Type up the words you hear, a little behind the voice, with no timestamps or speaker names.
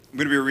I'm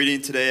going to be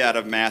reading today out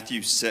of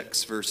Matthew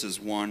 6, verses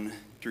 1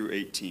 through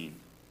 18.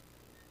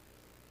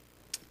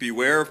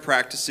 Beware of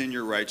practicing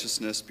your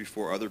righteousness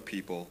before other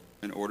people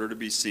in order to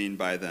be seen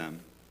by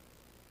them,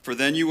 for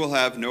then you will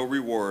have no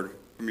reward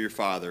from your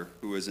Father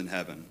who is in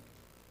heaven.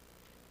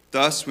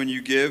 Thus, when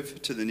you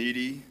give to the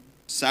needy,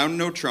 sound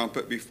no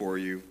trumpet before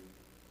you,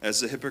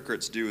 as the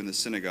hypocrites do in the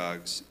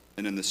synagogues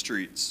and in the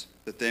streets,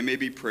 that they may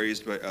be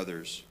praised by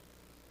others.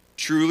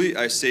 Truly,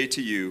 I say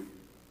to you,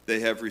 they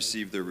have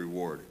received their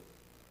reward.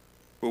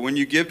 But when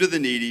you give to the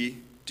needy,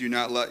 do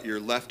not let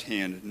your left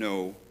hand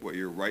know what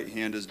your right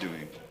hand is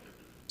doing,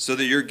 so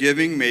that your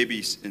giving may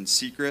be in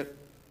secret,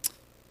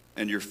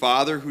 and your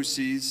Father who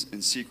sees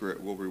in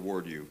secret will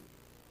reward you.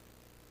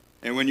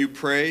 And when you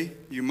pray,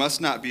 you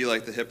must not be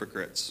like the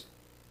hypocrites,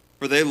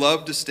 for they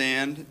love to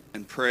stand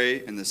and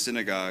pray in the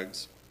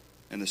synagogues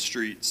and the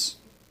street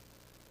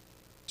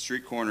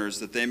corners,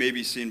 that they may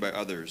be seen by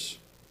others.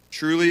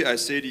 Truly, I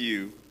say to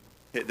you,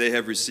 they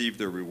have received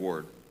their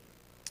reward.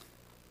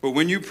 But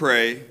when you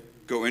pray,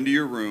 go into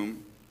your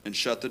room and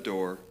shut the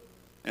door,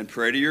 and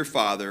pray to your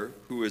Father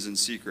who is in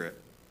secret.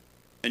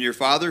 And your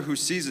Father who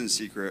sees in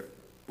secret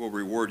will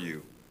reward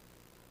you.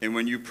 And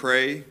when you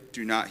pray,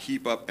 do not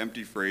heap up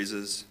empty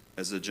phrases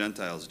as the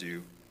Gentiles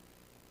do,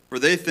 for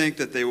they think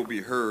that they will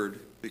be heard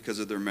because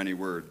of their many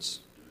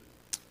words.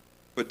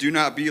 But do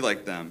not be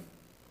like them,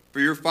 for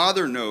your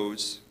Father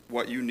knows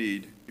what you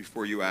need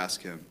before you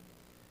ask him.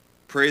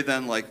 Pray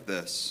then like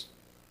this: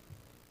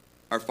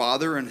 Our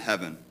Father in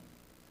heaven,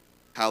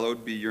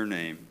 hallowed be your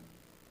name.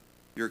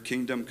 Your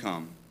kingdom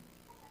come,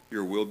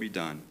 your will be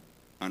done,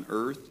 on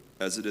earth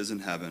as it is in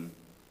heaven.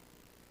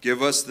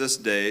 Give us this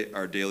day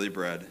our daily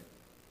bread,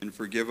 and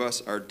forgive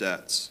us our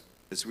debts,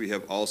 as we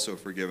have also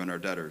forgiven our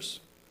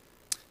debtors.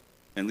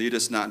 And lead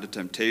us not into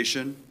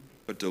temptation,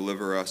 but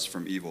deliver us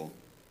from evil.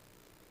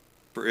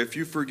 For if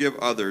you forgive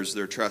others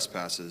their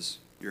trespasses,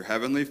 your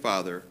heavenly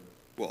Father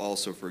will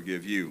also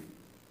forgive you.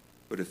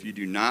 But if you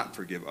do not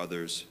forgive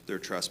others their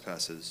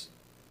trespasses,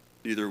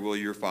 neither will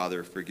your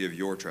Father forgive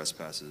your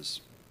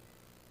trespasses.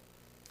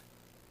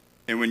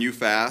 And when you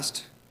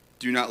fast,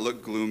 do not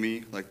look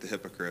gloomy like the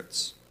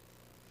hypocrites,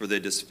 for they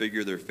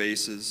disfigure their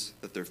faces,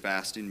 that their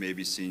fasting may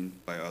be seen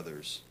by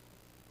others.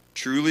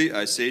 Truly,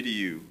 I say to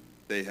you,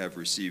 they have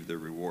received their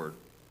reward.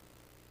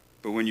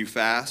 But when you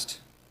fast,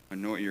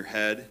 anoint your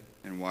head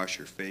and wash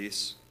your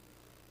face,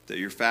 that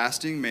your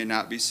fasting may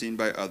not be seen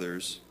by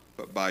others,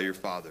 but by your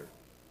Father,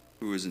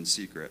 who is in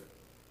secret.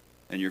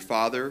 And your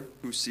Father,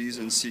 who sees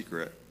in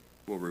secret,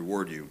 will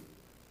reward you.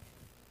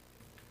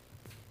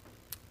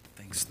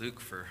 Thanks, Luke,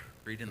 for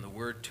reading the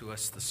word to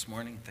us this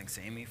morning. Thanks,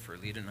 Amy, for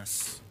leading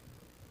us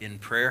in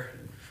prayer.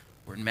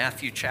 We're in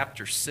Matthew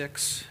chapter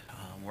 6.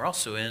 We're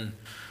also in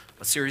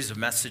a series of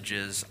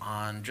messages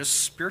on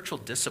just spiritual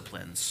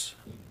disciplines,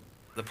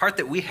 the part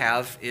that we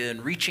have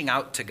in reaching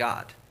out to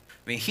God.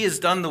 I mean, he has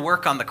done the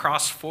work on the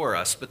cross for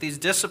us, but these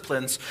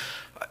disciplines,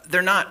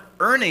 they're not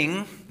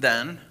earning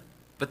then,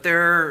 but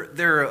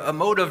they're a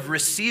mode of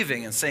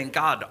receiving and saying,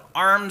 God,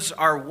 arms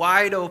are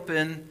wide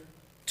open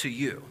to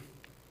you.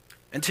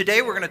 And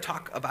today we're going to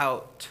talk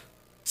about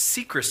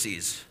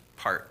secrecy's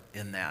part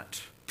in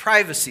that,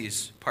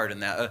 privacy's part in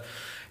that,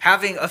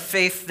 having a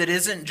faith that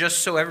isn't just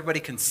so everybody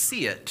can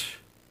see it,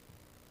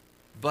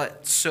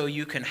 but so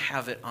you can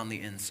have it on the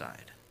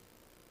inside.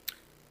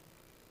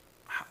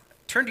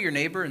 Turn to your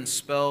neighbor and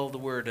spell the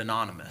word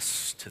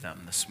anonymous to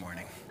them this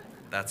morning.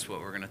 That's what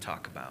we're going to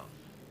talk about.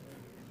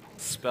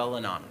 Spell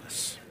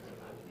anonymous.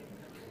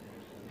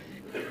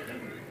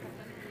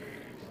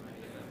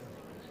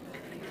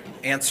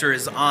 Answer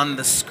is on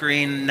the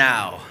screen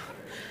now.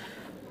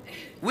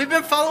 We've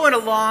been following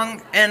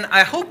along, and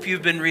I hope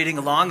you've been reading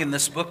along in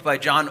this book by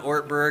John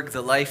Ortberg,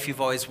 The Life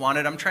You've Always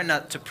Wanted. I'm trying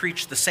not to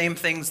preach the same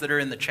things that are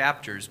in the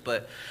chapters,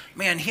 but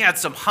man, he had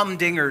some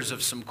humdingers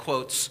of some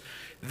quotes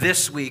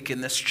this week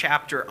in this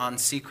chapter on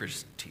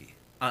secrecy.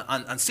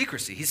 On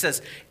secrecy. He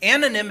says,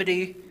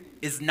 anonymity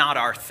is not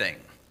our thing.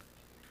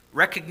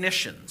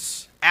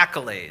 Recognitions,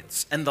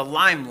 accolades, and the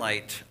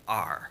limelight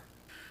are.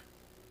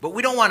 But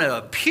we don't want to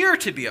appear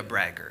to be a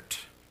braggart,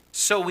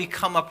 so we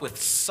come up with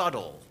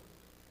subtle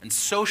and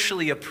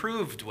socially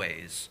approved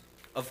ways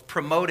of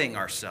promoting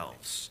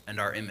ourselves and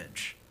our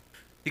image.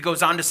 He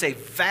goes on to say,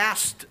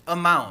 vast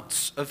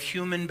amounts of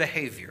human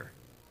behavior,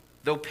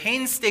 though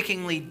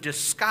painstakingly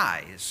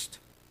disguised,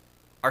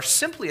 are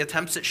simply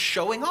attempts at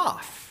showing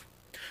off.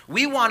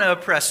 We want to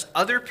impress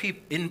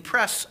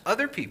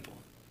other people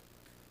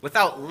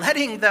without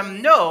letting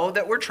them know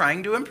that we're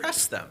trying to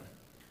impress them.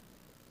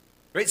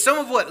 Right? Some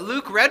of what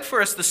Luke read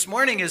for us this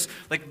morning is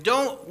like,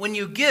 when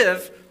you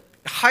give,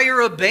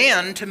 hire a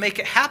band to make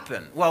it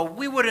happen. Well,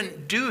 we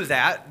wouldn't do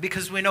that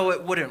because we know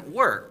it wouldn't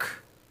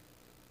work.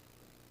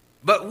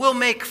 But we'll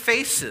make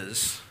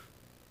faces.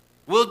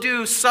 We'll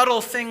do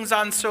subtle things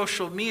on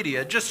social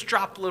media, just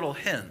drop little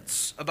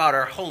hints about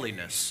our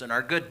holiness and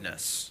our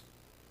goodness.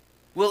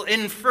 We'll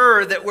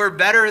infer that we're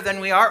better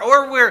than we are,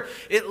 or we're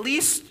at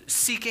least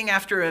seeking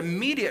after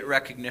immediate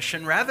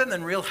recognition rather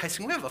than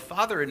realizing we have a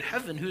Father in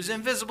heaven who's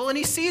invisible and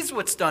he sees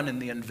what's done in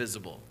the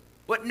invisible.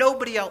 what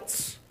nobody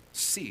else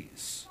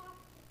sees.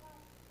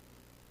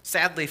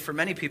 Sadly, for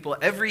many people,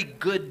 every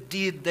good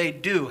deed they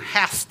do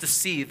has to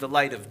see the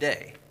light of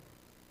day.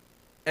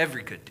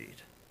 Every good deed.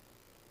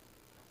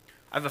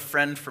 I have a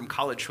friend from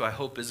college who I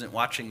hope isn't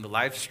watching the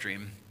live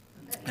stream,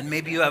 and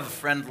maybe you have a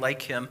friend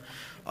like him.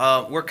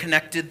 We're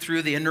connected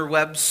through the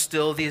interwebs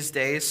still these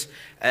days,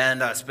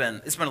 and it's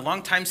been a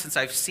long time since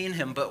I've seen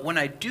him, but when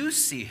I do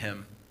see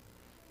him,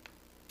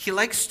 he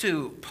likes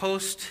to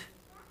post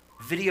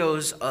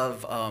videos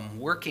of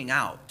working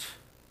out,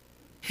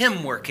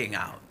 him working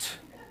out.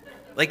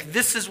 Like,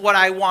 this is what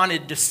I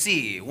wanted to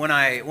see when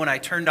I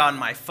turned on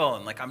my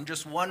phone. Like, I'm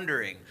just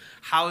wondering,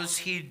 how's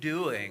he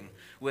doing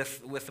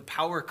with the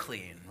power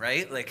clean,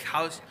 right? Like,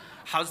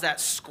 how's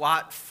that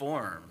squat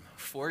form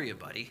for you,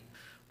 buddy?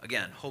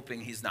 Again,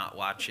 hoping he's not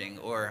watching,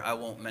 or I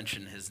won't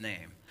mention his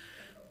name.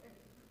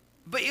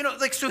 But,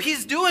 so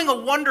he's doing a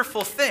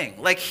wonderful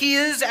thing. Like, he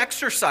is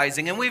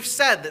exercising, and we've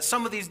said that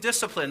some of these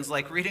disciplines,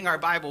 like reading our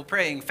Bible,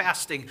 praying,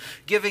 fasting,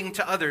 giving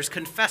to others,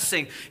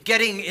 confessing,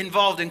 getting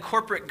involved in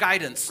corporate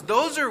guidance,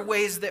 those are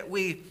ways that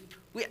we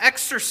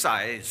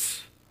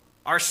exercise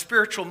our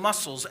spiritual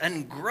muscles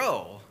and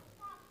grow.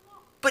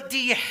 But do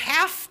you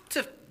have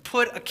to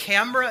put a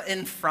camera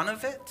in front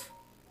of it?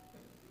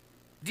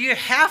 Do you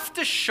have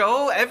to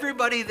show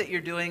everybody that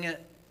you're doing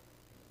it?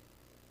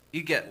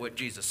 You get what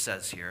Jesus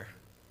says here.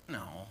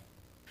 No.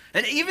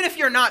 And even if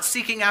you're not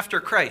seeking after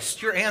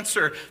Christ, your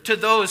answer to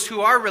those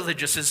who are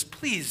religious is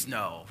please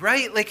no,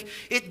 right? Like,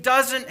 it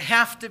doesn't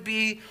have to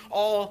be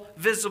all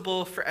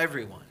visible for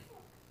everyone.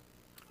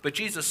 But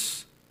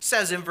Jesus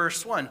says in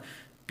verse 1,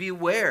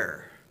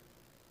 beware.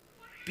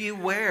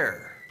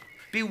 Beware.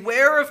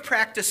 Beware of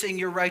practicing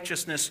your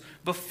righteousness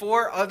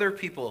before other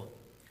people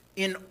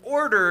in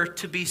order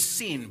to be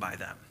seen by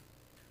them.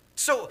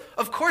 So,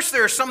 of course,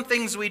 there are some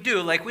things we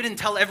do, like we didn't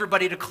tell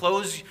everybody to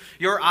close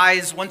your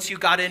eyes once you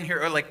got in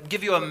here, or like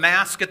give you a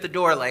mask at the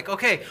door, like,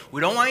 okay,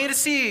 we don't want you to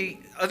see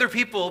other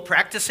people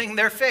practicing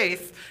their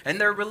faith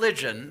and their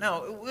religion.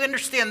 No, we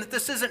understand that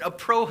this isn't a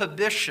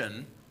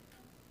prohibition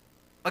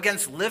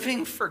against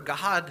living for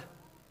God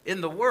in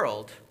the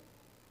world.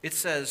 It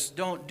says,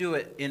 don't do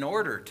it in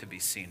order to be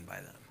seen by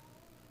them.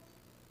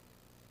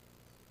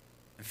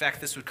 In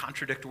fact, this would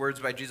contradict words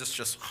by Jesus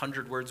just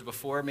 100 words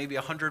before, maybe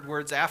 100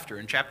 words after.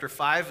 In chapter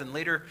 5 and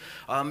later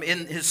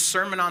in his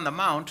Sermon on the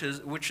Mount,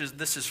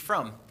 this is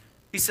from,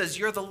 he says,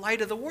 you're the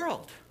light of the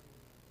world,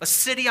 a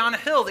city on a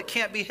hill that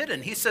can't be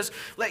hidden. He says,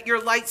 let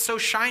your light so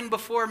shine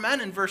before men,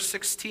 in verse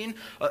 16,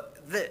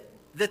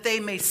 that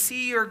they may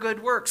see your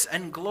good works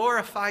and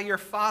glorify your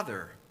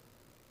Father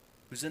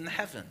who's in the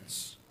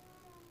heavens.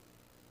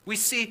 We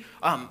see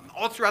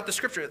all throughout the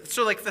scripture,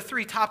 so like the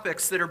three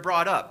topics that are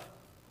brought up,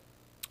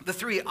 the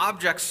three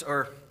objects,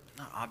 or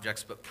not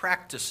objects, but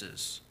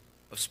practices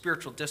of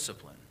spiritual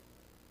discipline: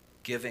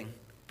 giving,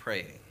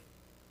 praying,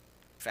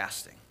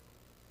 fasting.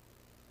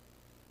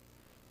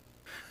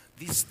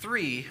 These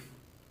three,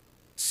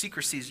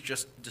 secrecy is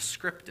just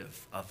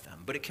descriptive of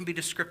them, but it can be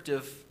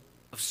descriptive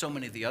of so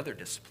many of the other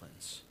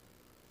disciplines.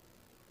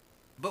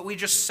 But we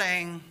just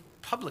sang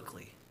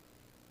publicly.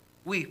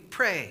 We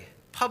pray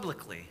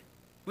publicly.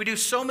 We do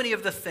so many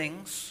of the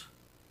things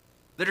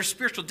that are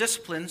spiritual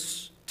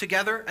disciplines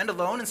together and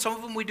alone, and some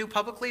of them we do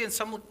publicly and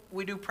some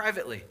we do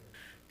privately.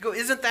 You go,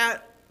 isn't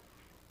that,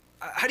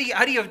 how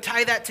do you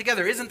tie that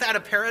together? Isn't that a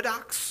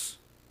paradox?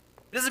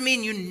 It doesn't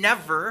mean you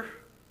never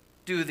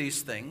do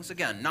these things.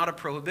 Again, not a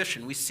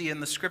prohibition. We see in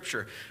the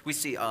scripture, we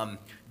see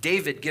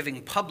David giving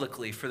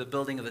publicly for the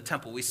building of the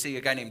temple. We see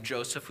a guy named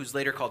Joseph, who's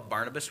later called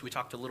Barnabas. We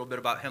talked a little bit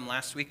about him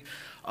last week,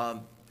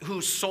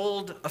 who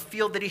sold a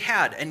field that he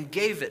had and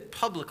gave it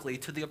publicly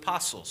to the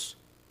apostles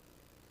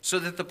so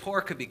that the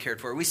poor could be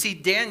cared for. We see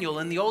Daniel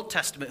in the Old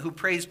Testament who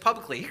prays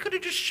publicly. He could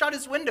have just shut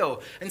his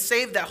window and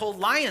saved that whole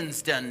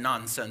lion's den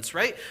nonsense,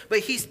 right? But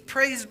he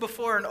prays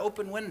before an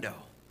open window.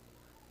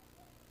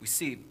 We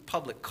see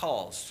public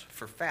calls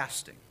for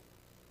fasting.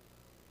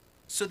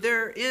 So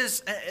there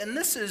is, and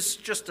this is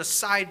just a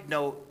side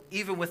note,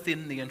 even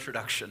within the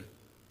introduction.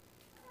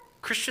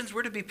 Christians,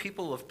 we're to be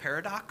people of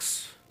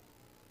paradox.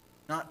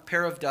 Not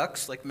pair of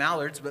ducks like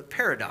mallards, but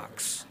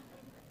paradox.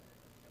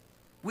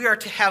 We are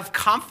to have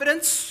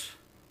confidence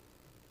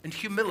and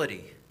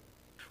humility.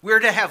 We are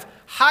to have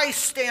high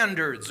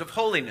standards of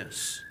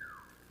holiness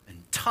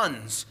and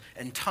tons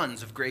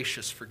of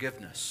gracious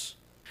forgiveness.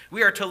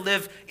 We are to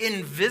live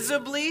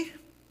invisibly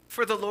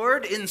for the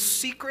Lord, in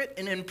secret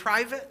and in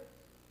private,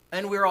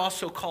 and we're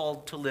also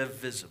called to live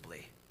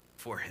visibly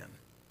for Him.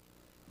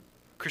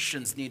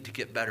 Christians need to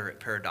get better at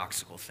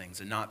paradoxical things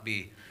and not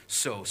be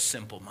so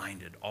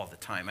simple-minded all the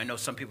time. I know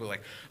some people are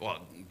like, well,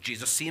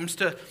 Jesus seems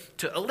to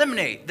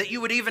eliminate that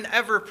you would even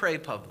ever pray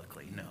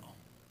publicly. No.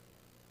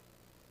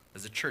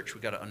 As a church,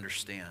 we've got to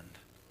understand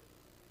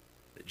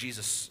that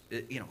Jesus,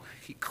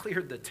 he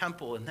cleared the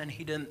temple and then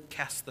he didn't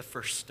cast the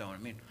first stone. I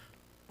mean,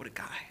 what a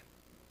guy.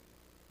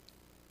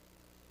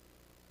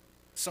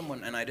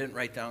 Someone, and I didn't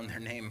write down their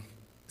name,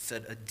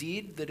 said, a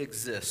deed that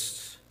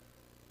exists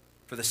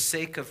for the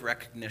sake of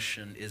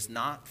recognition is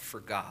not for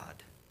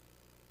God.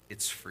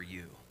 it's for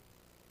you.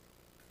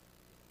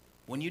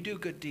 When you do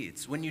good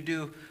deeds, when you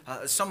do,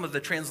 some of the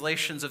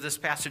translations of this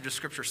passage of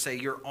Scripture say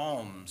your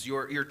alms,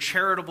 your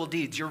charitable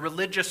deeds, your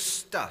religious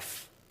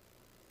stuff,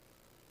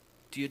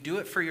 do you do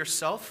it for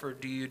yourself or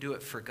do you do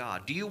it for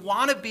God? Do you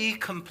want to be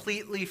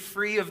completely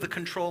free of the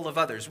control of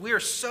others? We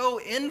are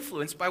so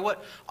influenced by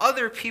what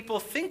other people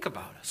think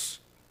about us.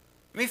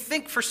 I mean,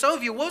 think for some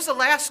of you, what was the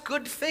last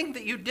good thing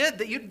that you did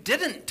that you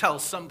didn't tell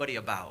somebody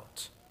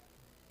about?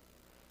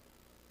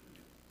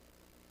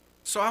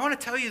 So I want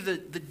to tell you the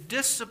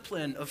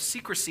discipline of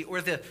secrecy, or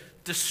the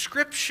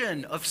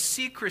description of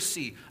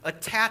secrecy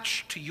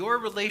attached to your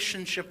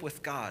relationship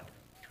with God,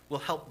 will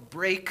help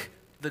break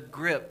the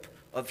grip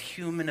of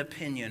human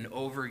opinion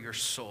over your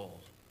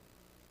soul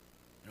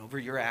and over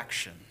your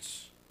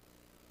actions.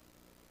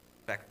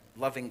 In fact,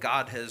 loving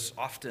God has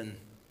often,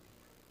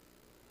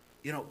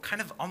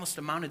 kind of almost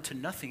amounted to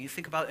nothing. You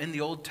think about in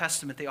the Old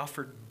Testament, they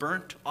offered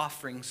burnt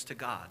offerings to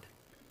God.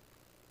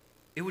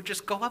 It would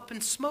just go up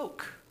in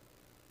smoke.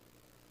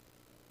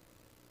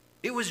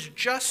 It was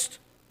just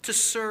to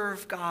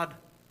serve God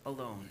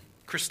alone.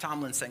 Chris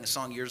Tomlin sang a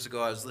song years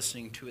ago. I was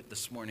listening to it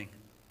this morning.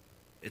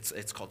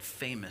 It's called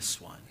Famous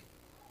One.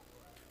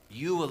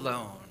 You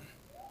alone,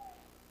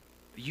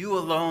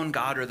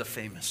 God, are the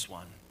famous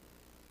one.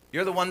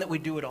 You're the one that we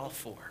do it all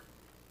for.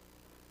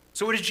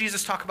 So what did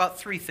Jesus talk about?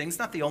 3 things,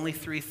 not the only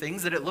 3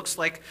 things that it looks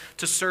like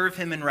to serve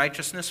him in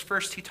righteousness.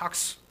 First, he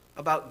talks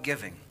about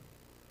giving.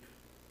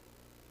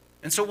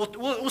 And so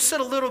we'll sit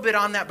a little bit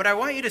on that, but I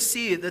want you to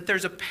see that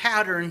there's a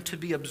pattern to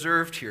be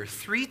observed here.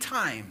 3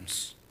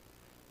 times.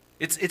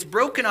 It's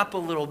broken up a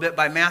little bit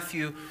by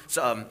Matthew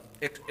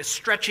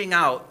stretching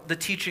out the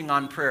teaching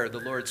on prayer, the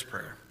Lord's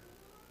Prayer.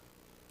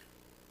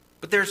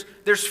 But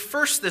there's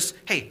first this,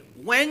 hey,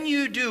 when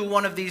you do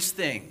one of these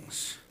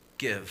things,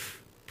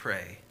 give,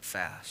 pray,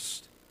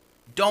 fast.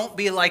 Don't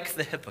be like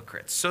the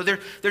hypocrites. So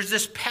there's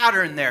this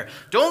pattern there.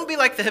 Don't be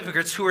like the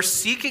hypocrites who are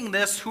seeking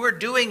this, who are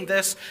doing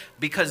this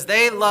because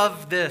they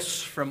love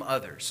this from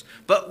others.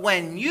 But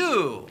when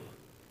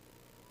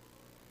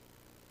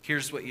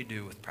here's what you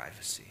do with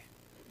privacy.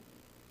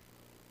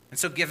 And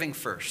so giving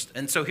first.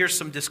 And so here's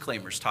some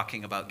disclaimers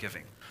talking about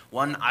giving.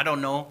 1, I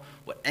don't know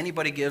what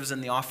anybody gives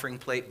in the offering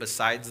plate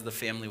besides the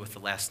family with the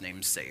last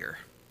name Sayer.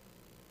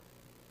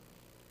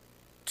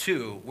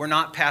 2, we're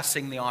not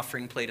passing the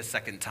offering plate a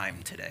second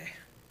time today.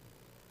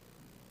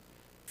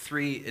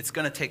 3, it's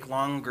going to take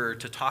longer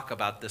to talk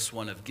about this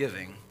one of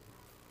giving.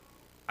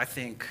 I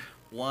think,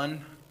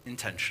 1,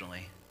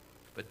 intentionally,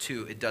 but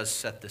 2, it does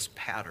set this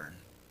pattern.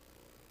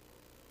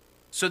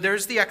 So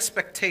there's the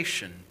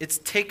expectation. It's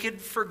taken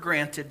for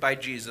granted by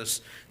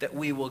Jesus that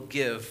we will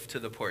give to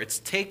the poor. It's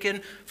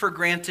taken for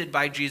granted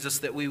by Jesus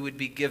that we would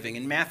be giving.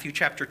 In Matthew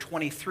chapter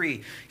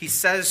 23, he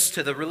says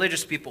to the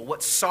religious people,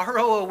 "What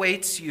sorrow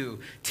awaits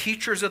you,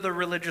 teachers of the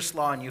religious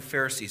law, and you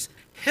Pharisees,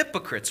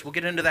 hypocrites." We'll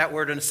get into that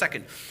word in a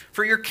second.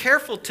 "For you're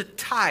careful to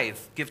tithe,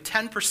 give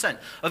 10%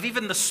 of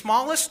even the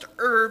smallest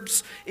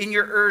herbs in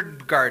your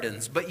herb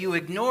gardens, but you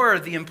ignore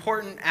the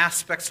important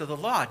aspects of the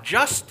law,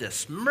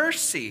 justice,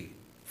 mercy,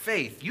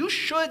 faith." You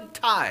should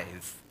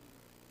tithe.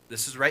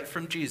 This is right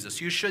from Jesus.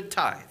 You should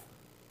tithe.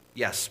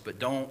 Yes, but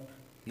don't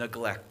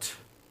neglect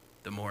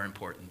the more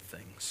important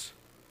things.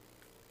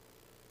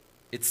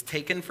 It's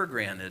taken for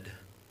granted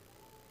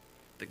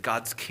that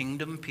God's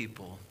kingdom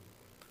people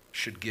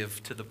should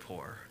give to the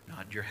poor.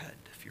 Nod your head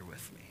if you're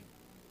with me.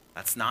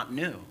 That's not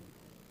new.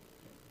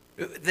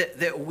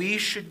 That we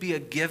should be a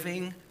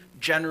giving,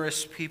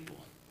 generous people.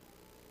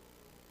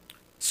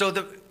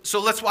 So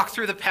let's walk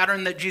through the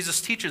pattern that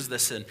Jesus teaches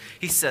this in.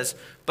 He says,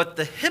 "But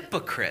the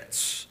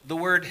hypocrites," the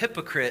word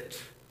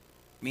hypocrite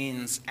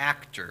means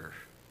actor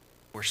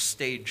or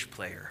stage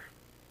player.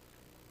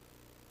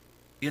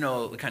 You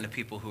know the kind of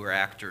people who are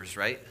actors,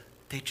 right?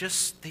 They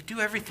do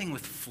everything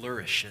with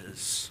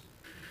flourishes.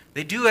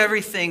 They do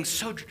everything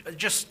so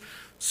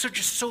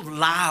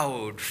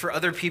loud for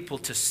other people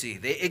to see.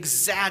 They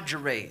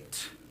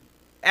exaggerate.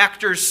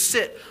 Actors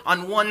sit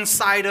on one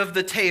side of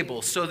the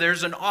table so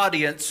there's an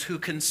audience who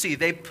can see.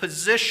 They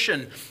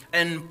position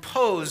and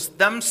pose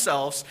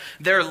themselves.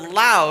 They're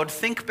loud.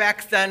 Think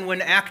back then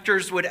when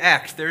actors would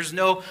act. There's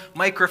no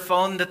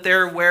microphone that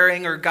they're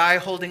wearing or guy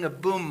holding a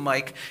boom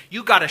mic.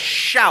 You got to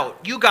shout.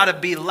 You got to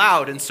be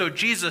loud. And so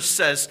Jesus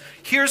says,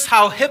 here's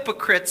how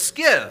hypocrites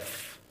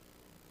give.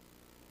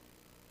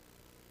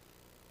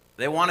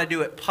 They want to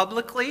do it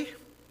publicly.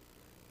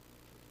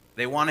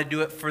 They want to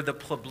do it for the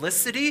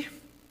publicity.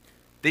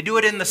 They do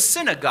it in the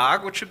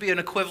synagogue, which would be an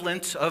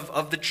equivalent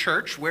of the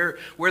church, where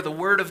the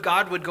word of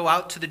God would go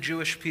out to the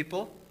Jewish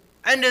people,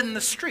 and in the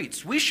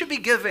streets. We should be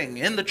giving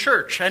in the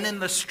church and in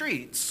the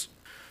streets.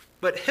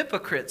 But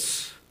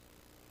hypocrites,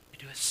 they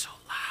do it so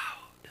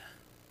loud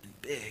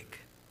and big.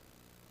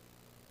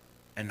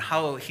 And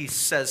how he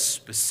says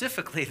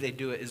specifically they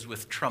do it is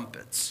with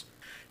trumpets.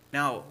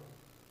 Now,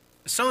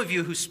 some of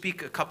you who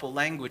speak a couple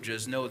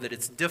languages know that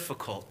it's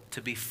difficult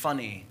to be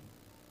funny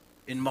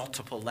in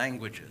multiple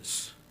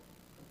languages.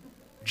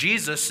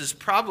 Jesus is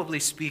probably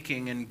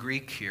speaking in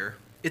Greek here,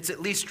 It's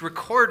at least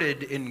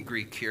recorded in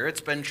Greek here.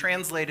 It's been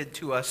translated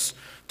to us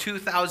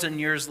 2,000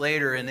 years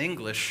later in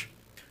English.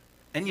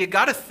 And you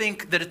got to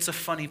think that it's a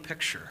funny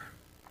picture.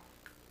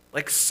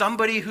 Like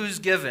somebody who's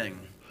giving,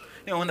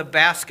 when the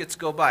baskets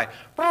go by,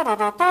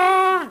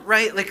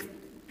 right? Like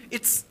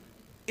it's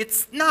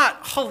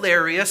not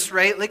hilarious,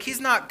 right? Like he's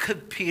not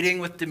competing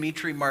with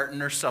Dimitri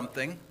Martin or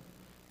something.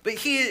 But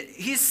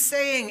he's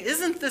saying,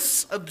 isn't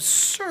this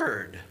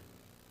absurd?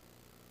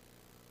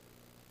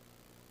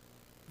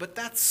 But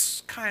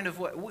that's kind of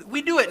what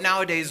we do it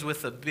nowadays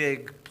with a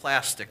big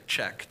plastic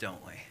check,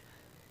 don't we?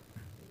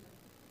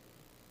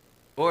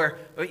 Or,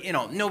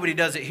 nobody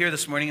does it here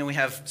this morning, and we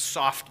have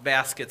soft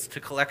baskets to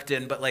collect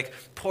in, but like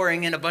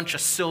pouring in a bunch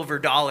of silver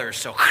dollars,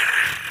 so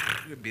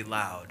it would be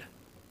loud.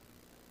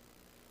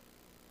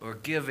 Or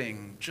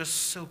giving just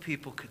so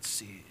people could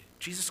see.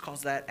 Jesus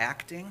calls that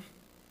acting.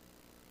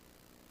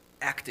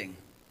 Acting.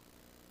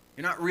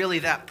 You're not really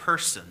that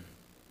person.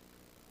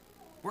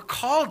 We're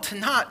called to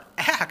not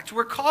act.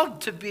 We're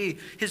called to be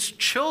his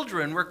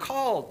children. We're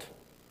called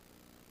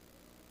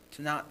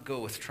to not go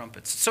with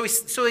trumpets. So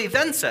he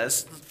then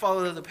says,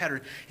 follow the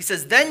pattern. He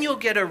says, then you'll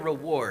get a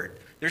reward.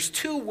 There's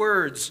two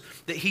words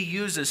that he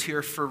uses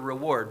here for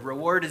reward.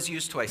 Reward is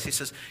used twice. He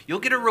says, you'll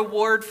get a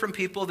reward from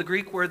people. The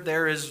Greek word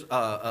there is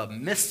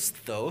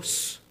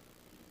misthos.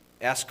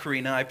 Ask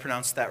Karina, I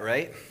pronounced that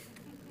right.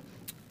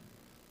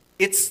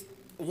 It's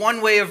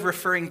one way of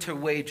referring to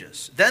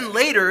wages. Then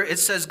later it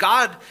says,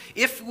 God,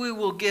 if we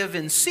will give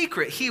in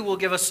secret, he will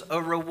give us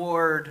a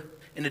reward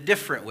in a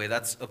different way.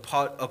 That's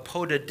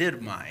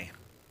apodidimai.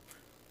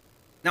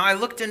 Now I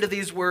looked into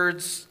these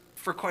words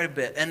for quite a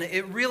bit, and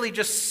it really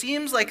just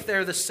seems like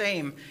they're the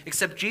same,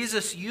 except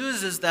Jesus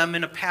uses them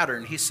in a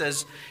pattern. He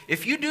says,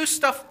 if you do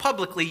stuff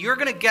publicly, you're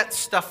going to get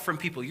stuff from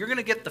people. You're going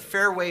to get the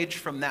fair wage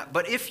from that.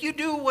 But if you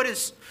do what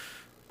is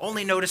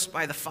only noticed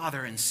by the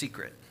Father in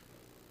secret,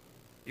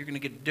 you're going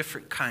to get a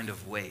different kind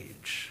of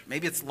wage.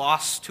 Maybe it's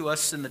lost to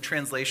us in the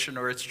translation,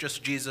 or it's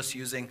just Jesus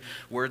using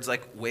words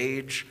like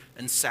wage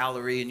and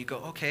salary, and you go,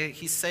 okay,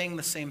 he's saying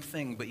the same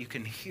thing, but you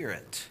can hear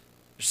it.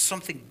 There's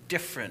something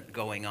different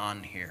going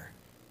on here.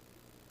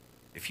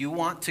 If you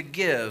want to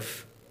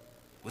give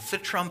with the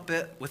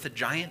trumpet, with a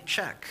giant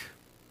check,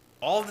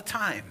 all the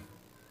time,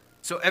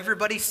 so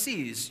everybody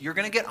sees, you're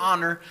going to get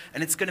honor,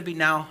 and it's going to be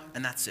now,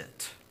 and that's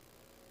it.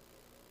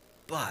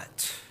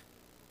 But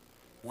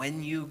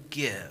when you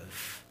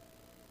give,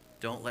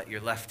 don't let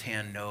your left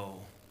hand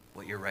know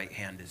what your right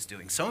hand is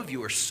doing. Some of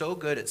you are so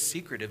good at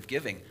secretive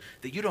giving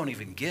that you don't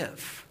even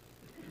give.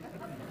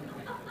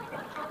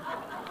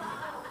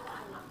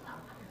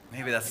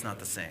 Maybe that's not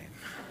the same.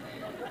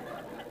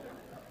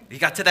 You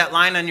got to that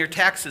line on your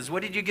taxes.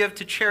 What did you give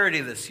to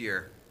charity this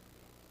year?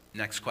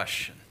 Next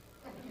question.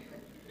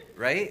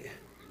 Right?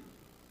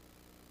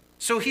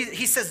 So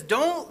he says,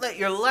 don't let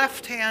your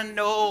left hand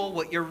know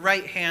what your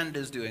right hand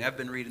is doing. I've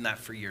been reading that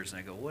for years, and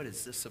I go, what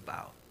is this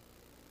about?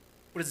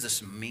 What does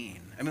this mean?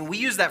 I mean, we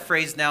use that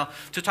phrase now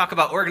to talk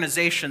about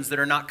organizations that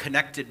are not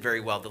connected very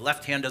well. The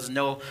left hand doesn't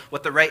know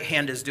what the right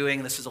hand is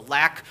doing. This is a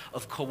lack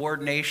of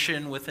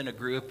coordination within a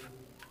group.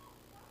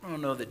 I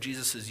don't know that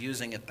Jesus is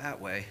using it that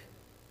way.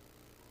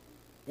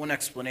 One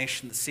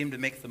explanation that seemed to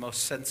make the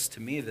most sense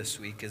to me this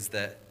week is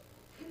that,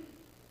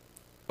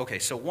 okay,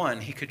 so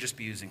one, he could just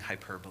be using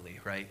hyperbole,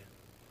 right?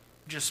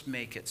 Just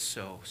make it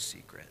so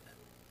secret.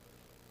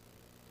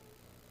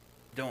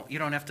 You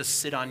don't have to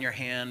sit on your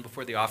hand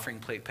before the offering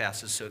plate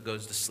passes so it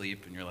goes to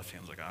sleep and your left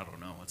hand's like, I don't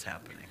know what's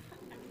happening.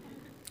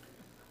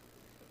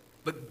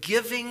 But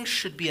giving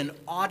should be an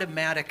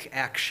automatic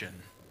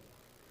action,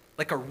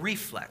 like a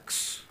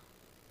reflex.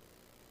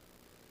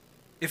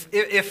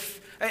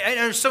 If I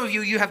know some of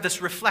you have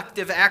this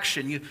reflective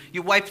action.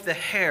 You wipe the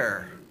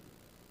hair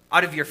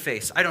out of your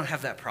face. I don't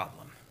have that problem.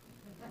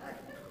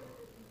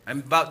 I'm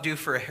about due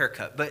for a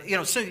haircut. But,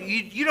 so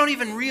you don't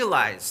even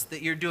realize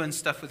that you're doing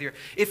stuff with your...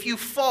 If you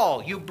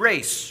fall, you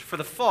brace for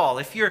the fall.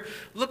 If you're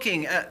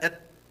looking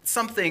at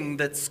something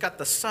that's got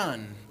the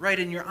sun right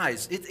in your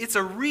eyes, it's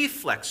a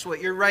reflex,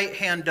 what your right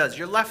hand does.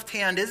 Your left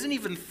hand isn't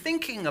even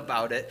thinking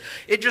about it.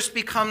 It just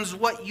becomes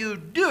what you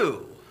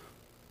do.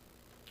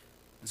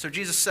 And so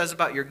Jesus says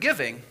about your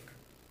giving,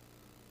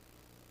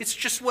 it's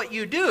just what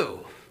you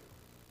do.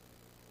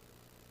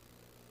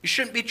 You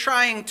shouldn't be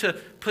trying to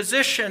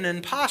position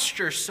and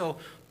posture so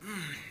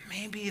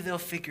maybe they'll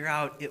figure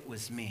out it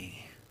was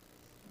me.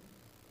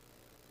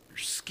 Or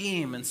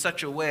scheme in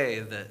such a way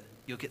that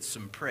you'll get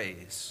some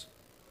praise.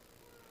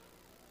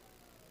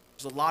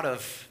 There's a lot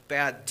of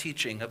bad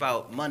teaching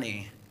about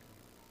money,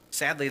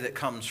 sadly, that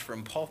comes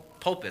from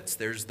pulpits.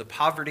 There's the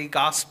poverty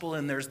gospel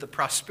and there's the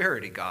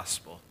prosperity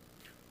gospel.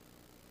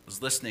 I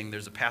was listening,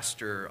 there's a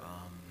pastor,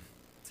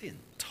 is he in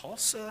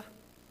Tulsa?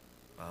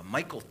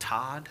 Michael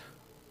Todd.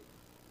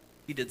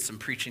 He did some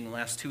preaching the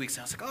last 2 weeks,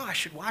 and I was like, I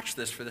should watch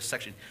this for this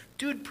section.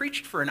 Dude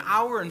preached for 1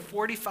 hour and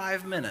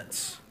 45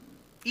 minutes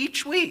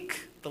each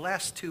week, the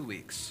last 2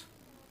 weeks.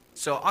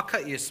 So I'll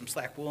cut you some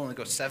slack. We'll only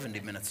go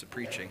 70 minutes of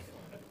preaching.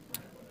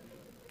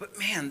 But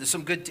man, there's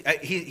some good,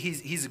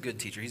 he's a good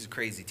teacher. He's a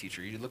crazy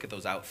teacher. You look at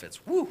those outfits.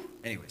 Woo!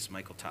 Anyways,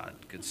 Michael Todd,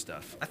 good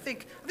stuff. I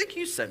think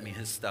you sent me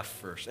his stuff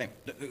first. Hey,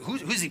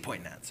 who's he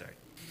pointing at? Sorry.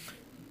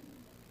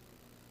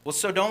 Well,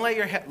 so don't let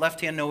your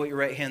left hand know what your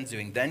right hand's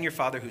doing. Then your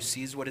Father who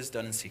sees what is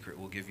done in secret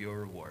will give you a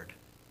reward.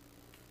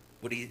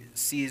 What he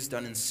sees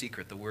done in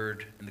secret, the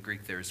word in the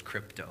Greek there is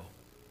crypto.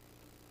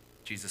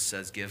 Jesus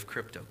says, give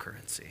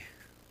cryptocurrency.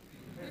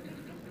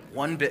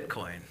 1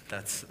 Bitcoin,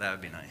 that would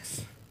be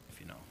nice.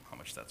 If you know how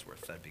much that's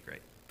worth, that'd be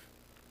great.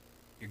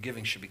 Your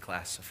giving should be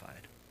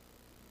classified.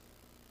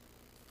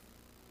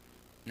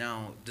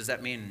 Now, does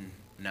that mean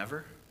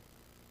never?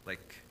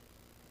 Like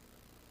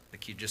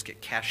you just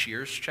get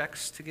cashier's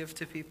checks to give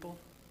to people?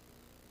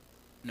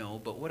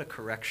 No, but what a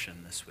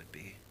correction this would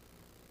be.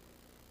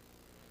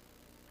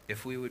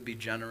 If we would be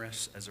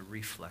generous as a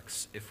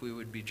reflex, if we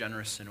would be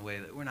generous in a way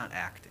that we're not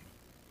acting.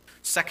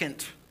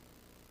 Second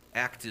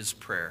act is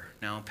prayer.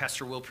 Now,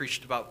 Pastor Will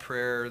preached about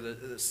prayer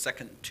the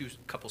second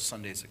couple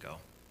Sundays ago.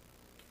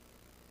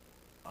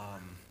 I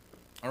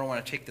don't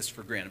want to take this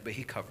for granted, but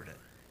he covered it.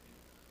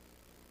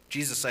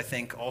 Jesus, I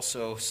think,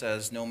 also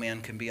says no man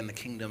can be in the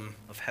kingdom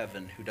of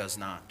heaven who does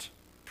not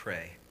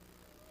pray.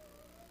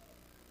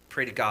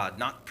 Pray to God,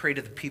 not pray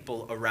to the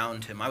people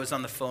around him. I was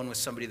on the phone with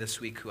somebody this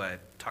week who I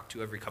talk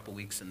to every couple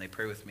weeks, and they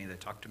pray with me, they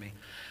talk to me.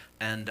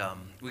 And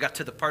we got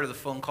to the part of the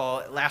phone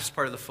call, last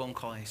part of the phone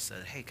call, and he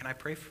said, hey, can I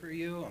pray for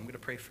you? I'm going to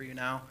pray for you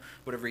now.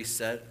 Whatever he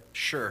said,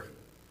 sure.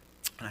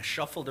 And I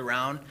shuffled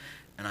around,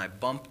 and I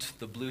bumped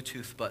the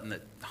Bluetooth button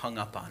that hung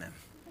up on him.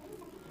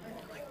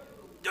 I'm like,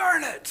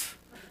 darn it!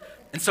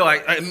 And so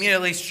I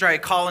immediately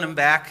tried calling him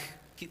back.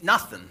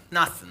 Nothing.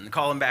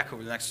 Call him back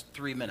over the next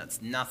 3 minutes.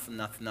 Nothing.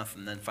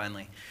 Then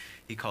finally,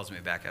 he calls me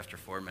back after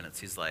 4 minutes.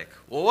 He's like,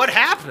 well, what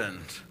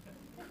happened?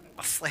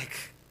 I was like,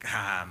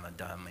 I'm a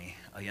dummy.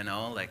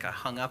 Like I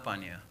hung up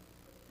on you.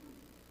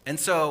 And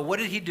so what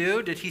did he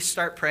do? Did he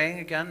start praying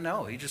again?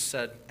 No, he just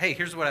said, hey,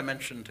 here's what I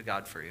mentioned to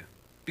God for you.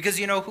 Because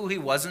you know who he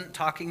wasn't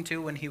talking to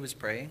when he was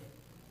praying?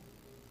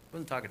 He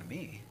wasn't talking to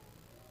me.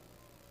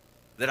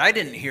 That I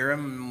didn't hear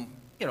him,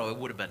 it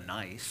would have been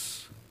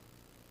nice.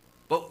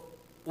 But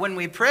when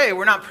we pray,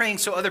 we're not praying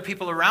so other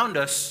people around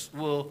us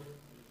will,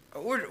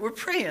 we're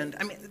praying.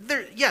 I mean,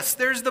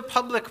 there's the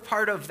public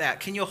part of that.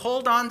 Can you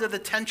hold on to the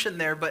tension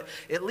there, but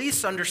at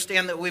least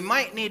understand that we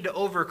might need to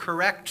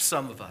overcorrect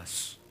some of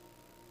us.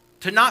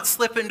 To not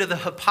slip into the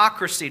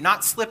hypocrisy,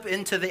 not slip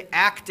into the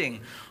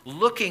acting,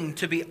 looking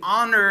to be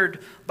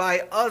honored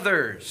by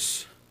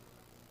others.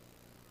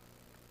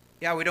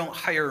 Yeah, we don't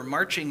hire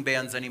marching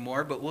bands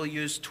anymore, but we'll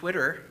use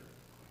Twitter.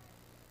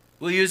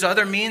 We'll use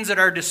other means at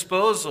our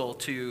disposal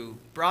to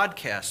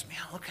broadcast. Man,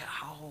 look at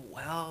how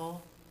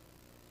well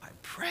I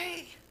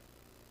pray.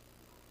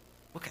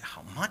 Look at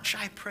how much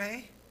I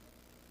pray.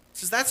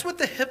 So that's what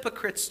the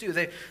hypocrites do.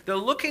 They're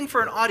looking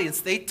for an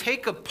audience. They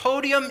take a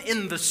podium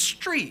in the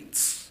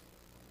streets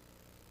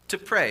to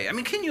pray. I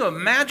mean, can you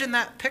imagine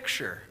that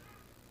picture?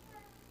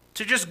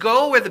 To just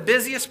go where the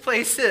busiest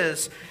place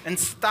is and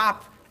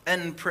stop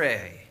and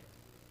pray.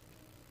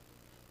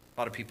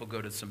 A lot of people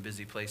go to some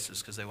busy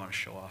places because they want to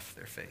show off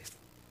their faith.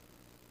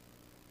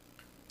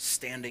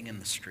 Standing in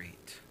the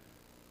street,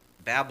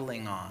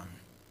 babbling on.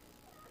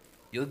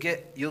 You'll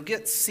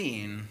get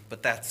seen,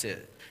 but that's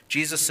it.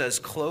 Jesus says,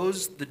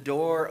 close the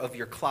door of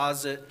your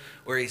closet,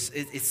 or it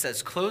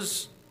says,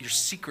 close your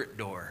secret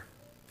door.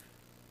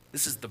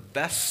 This is the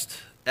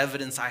best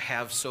evidence I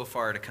have so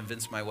far to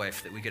convince my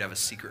wife that we could have a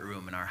secret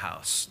room in our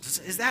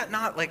house. Is that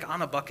not like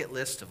on a bucket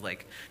list of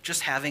like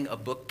just having a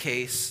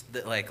bookcase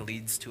that like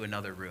leads to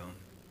another room?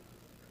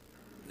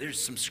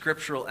 There's some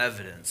scriptural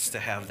evidence to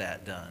have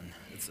that done.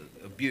 It's an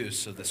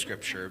abuse of the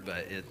scripture,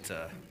 but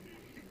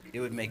it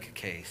would make a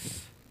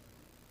case.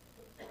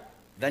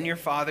 Then your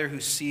Father who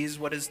sees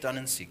what is done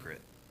in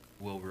secret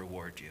will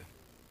reward you.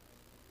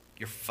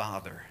 Your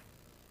Father.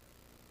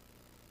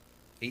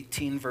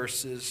 18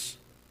 verses.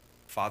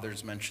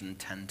 Father's mentioned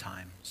 10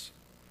 times.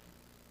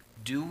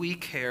 Do we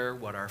care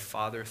what our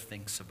Father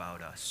thinks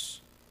about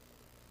us?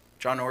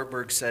 John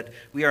Ortberg said,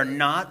 we are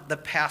not the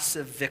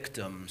passive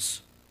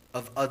victims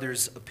of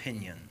others'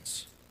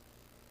 opinions.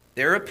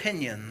 Their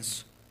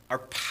opinions are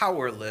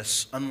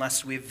powerless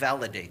unless we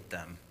validate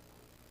them.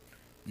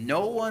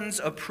 No one's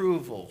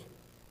approval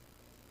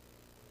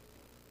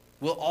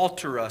will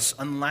alter us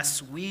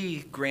unless we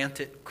grant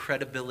it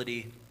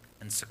credibility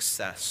and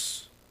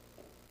success.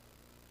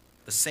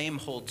 The same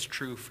holds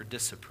true for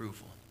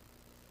disapproval.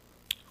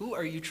 Who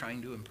are you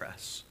trying to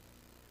impress?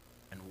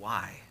 And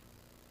why?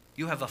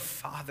 You have a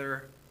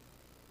Father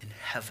in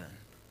heaven.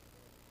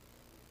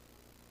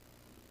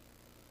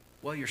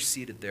 While you're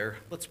seated there,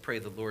 let's pray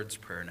the Lord's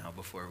Prayer now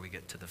before we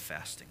get to the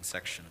fasting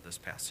section of this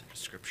passage of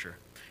Scripture.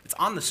 It's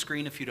on the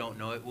screen if you don't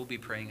know it. We'll be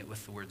praying it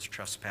with the words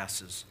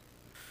trespasses.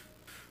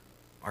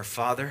 Our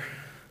Father,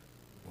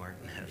 who art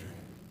in heaven,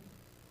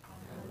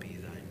 hallowed be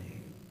thy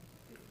name.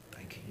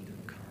 Thy kingdom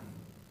come,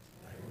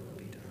 thy will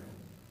be done,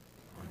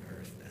 on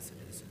earth as it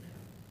is in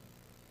heaven.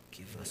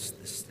 Give us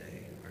this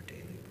day our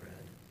daily bread,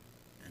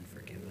 and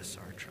forgive us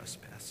our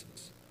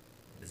trespasses,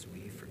 as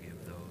we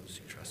forgive those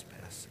who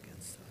trespass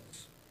against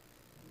us.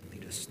 And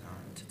lead us not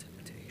into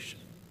temptation.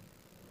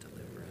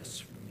 Deliver us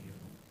from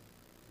evil.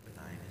 For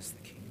thine is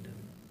the kingdom,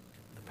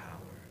 the power,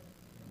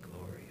 and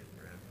glory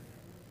forever.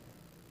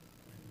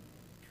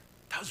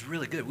 That was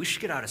really good. We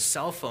should get out a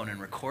cell phone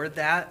and record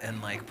that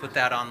and put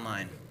that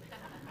online.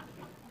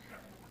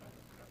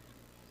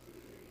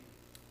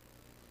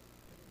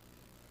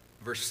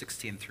 Verse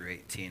 16 through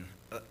 18.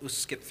 We'll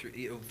skip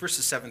through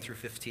verses 7 through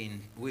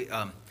 15.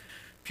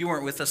 If you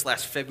weren't with us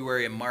last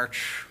February and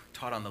March,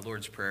 taught on the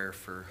Lord's Prayer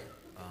for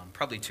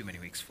probably too many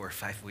weeks, 4 or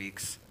 5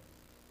 weeks.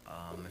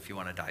 If you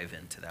want to dive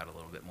into that a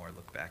little bit more,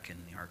 look back in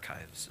the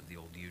archives of the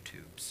old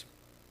YouTubes.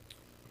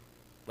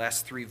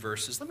 Last 3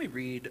 verses. Let me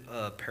read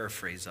a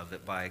paraphrase of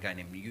it by a guy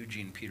named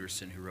Eugene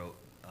Peterson, who wrote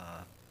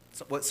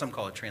what some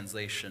call a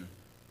translation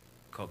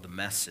called The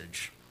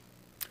Message.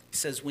 He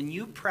says, when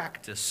you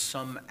practice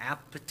some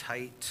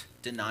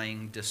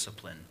appetite-denying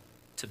discipline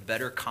to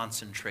better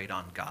concentrate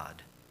on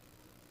God,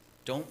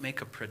 don't make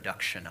a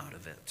production out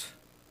of it.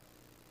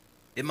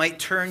 It might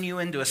turn you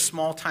into a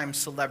small-time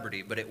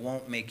celebrity, but it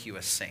won't make you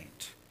a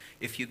saint.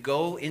 If you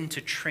go into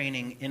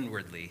training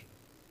inwardly,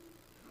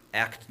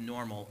 act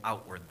normal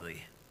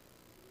outwardly.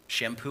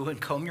 Shampoo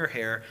and comb your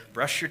hair,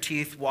 brush your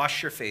teeth,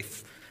 wash your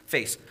face.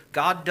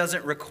 God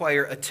doesn't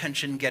require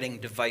attention-getting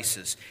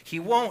devices. He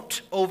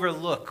won't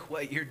overlook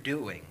what you're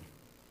doing.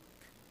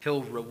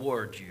 He'll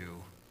reward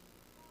you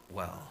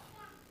well.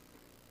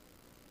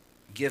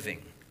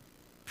 Giving,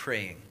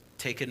 praying,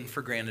 taken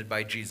for granted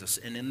by Jesus.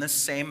 And in this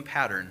same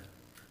pattern,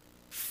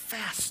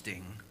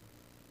 fasting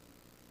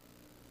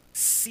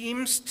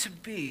seems to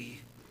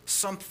be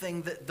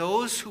something that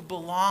those who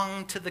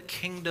belong to the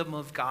kingdom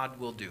of God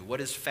will do. What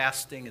is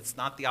fasting? It's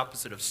not the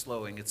opposite of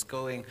slowing. It's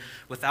going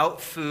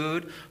without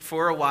food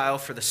for a while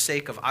for the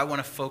sake of, I want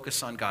to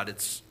focus on God.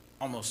 It's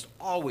almost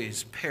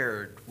always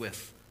paired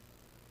with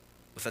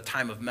a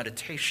time of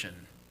meditation,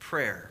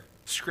 prayer,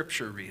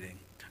 scripture reading,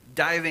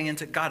 diving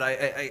into God.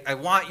 I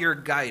want your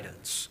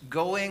guidance.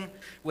 Going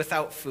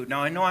without food.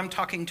 Now, I know I'm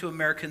talking to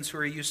Americans who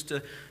are used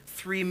to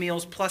 3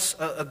 meals plus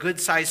a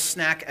good-sized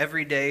snack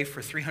every day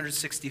for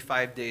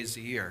 365 days a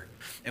year.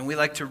 And we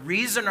like to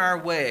reason our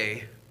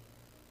way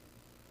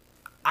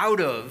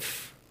out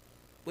of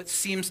what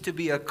seems to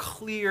be a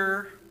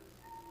clear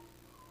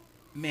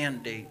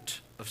mandate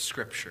of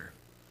Scripture.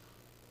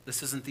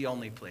 This isn't the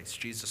only place.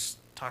 Jesus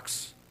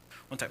talks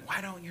one time,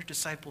 why don't your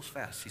disciples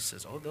fast? He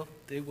says,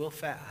 they will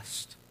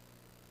fast.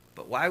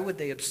 But why would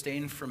they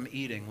abstain from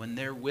eating when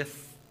they're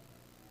with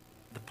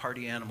the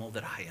party animal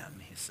that I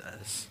am, he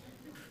says.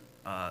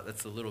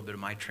 That's a little bit of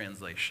my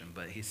translation,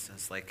 but he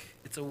says,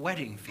 it's a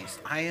wedding feast.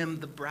 I am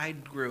the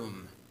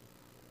bridegroom.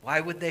 Why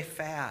would they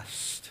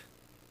fast?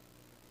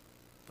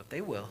 But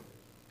they will.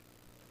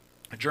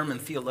 A German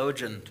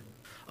theologian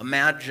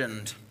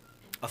imagined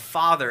a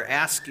father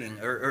asking,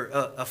 or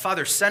a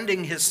father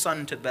sending his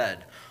son to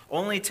bed,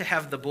 only to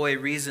have the boy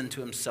reason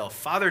to himself,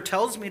 Father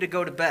tells me to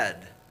go to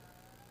bed,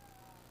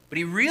 but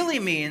he really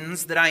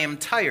means that I am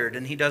tired,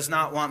 and he does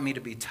not want me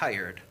to be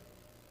tired.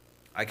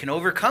 I can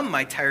overcome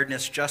my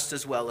tiredness just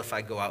as well if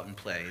I go out and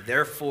play.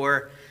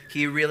 Therefore,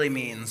 he really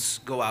means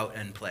go out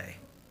and play.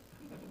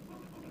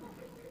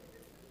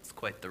 It's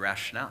quite the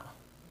rationale.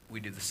 We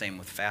do the same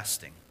with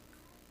fasting.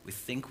 We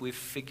think we've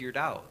figured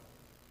out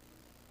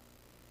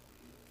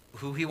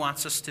who he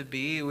wants us to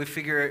be. We've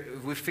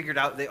figured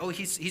out that,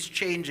 he's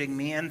changing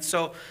me. And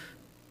so,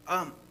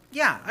 I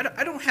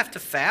don't have to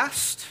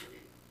fast.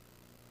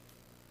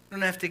 I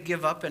don't have to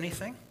give up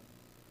anything.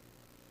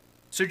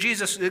 So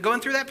Jesus, going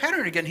through that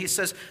pattern again, he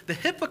says, the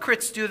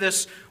hypocrites do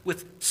this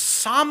with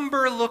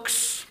somber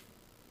looks,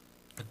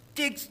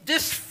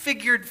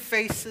 disfigured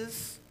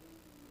faces.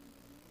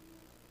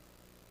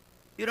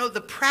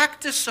 The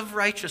practice of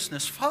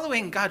righteousness,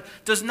 following God,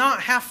 does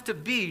not have to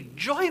be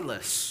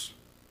joyless.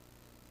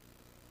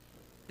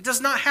 It does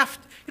not have,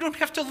 you don't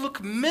have to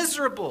look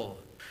miserable.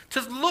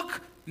 To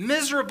look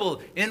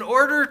miserable in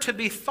order to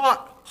be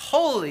thought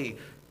holy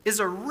is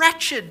a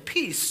wretched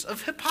piece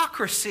of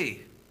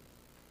hypocrisy.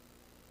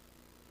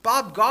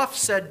 Bob Goff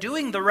said,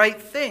 doing the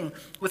right thing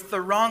with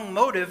the wrong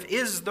motive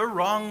is the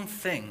wrong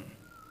thing.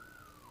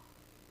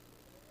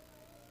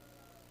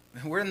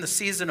 We're in the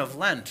season of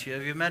Lent.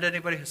 Have you met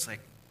anybody who's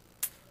like,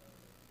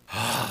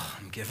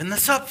 I'm giving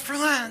this up for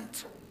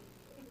Lent?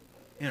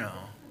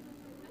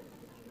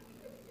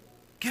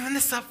 Giving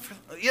this up for,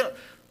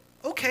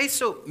 okay,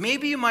 so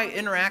maybe you might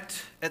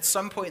interact at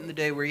some point in the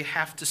day where you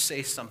have to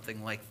say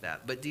something like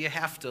that. But do you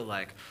have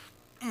to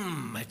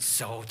it's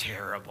so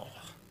terrible?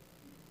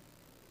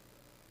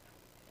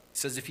 He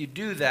says if you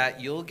do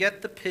that, you'll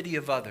get the pity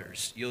of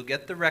others. You'll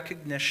get the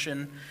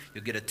recognition.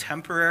 You'll get a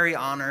temporary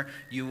honor.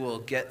 You will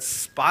get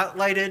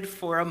spotlighted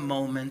for a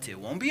moment. It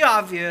won't be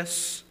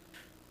obvious.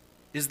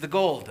 Is the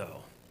goal, though.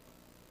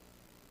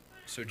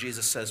 So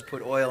Jesus says,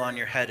 put oil on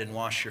your head and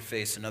wash your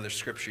face. Another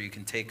scripture you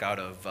can take out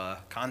of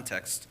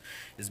context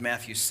is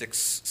Matthew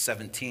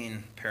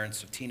 6:17,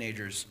 parents of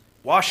teenagers.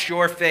 Wash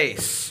your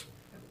face.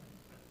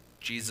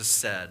 Jesus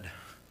said,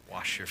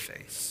 wash your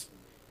face.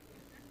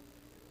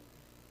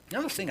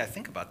 Another thing I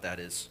think about that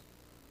is,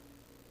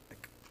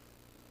 like,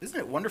 isn't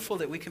it wonderful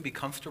that we can be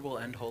comfortable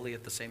and holy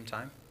at the same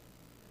time?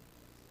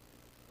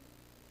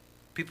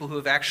 People who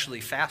have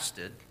actually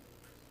fasted,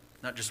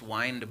 not just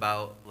whined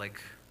about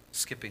like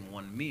skipping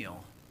one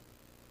meal,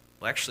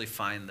 will actually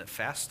find that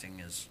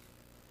fasting is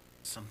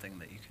something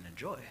that you can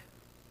enjoy.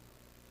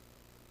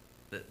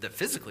 That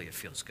physically it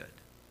feels good.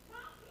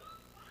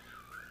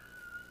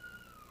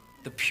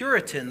 The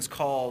Puritans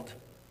called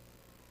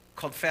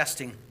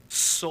fasting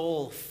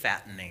soul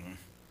fattening.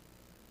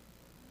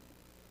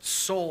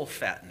 Soul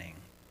fattening.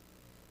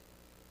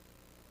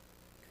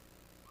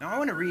 Now I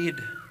want to read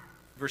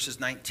verses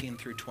 19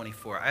 through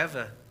 24. I have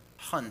a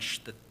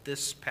hunch that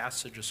this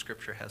passage of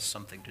Scripture has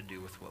something to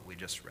do with what we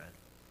just read.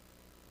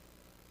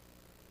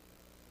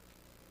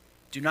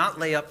 Do not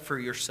lay up for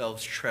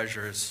yourselves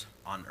treasures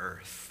on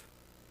earth.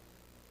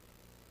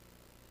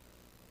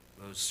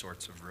 Those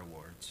sorts of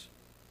rewards,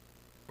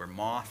 where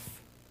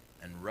moth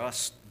and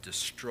rust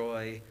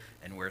destroy,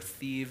 and where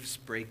thieves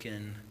break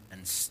in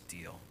and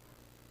steal.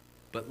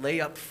 But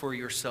lay up for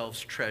yourselves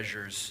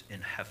treasures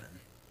in heaven,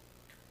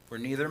 where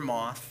neither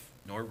moth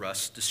nor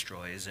rust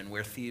destroys, and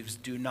where thieves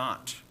do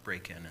not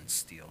break in and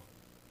steal.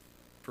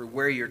 For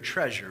where your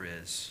treasure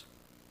is,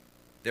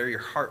 there your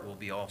heart will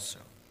be also.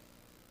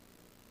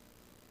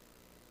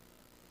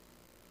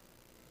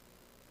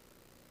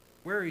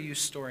 Where are you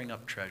storing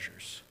up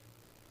treasures?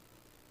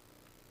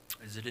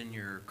 Is it in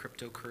your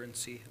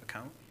cryptocurrency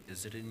account?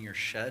 Is it in your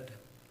shed?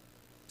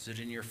 Is it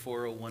in your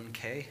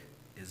 401k?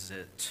 Is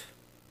it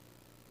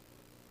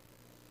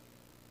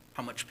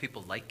how much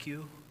people like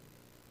you?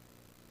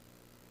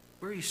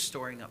 Where are you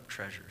storing up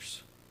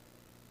treasures?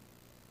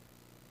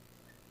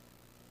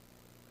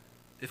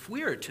 If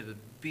we are to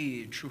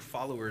be true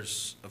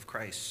followers of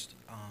Christ,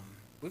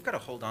 we've got to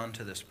hold on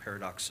to this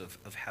paradox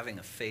of having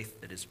a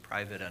faith that is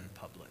private and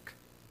public.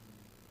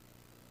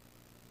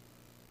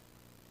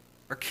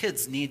 Our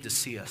kids need to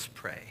see us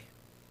pray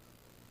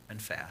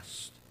and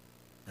fast,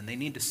 and they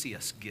need to see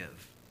us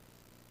give.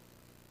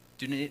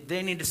 Do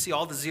they need to see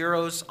all the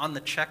zeros on the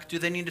check? Do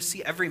they need to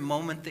see every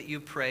moment that you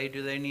pray?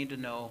 Do they need to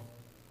know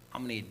how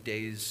many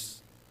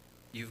days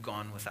you've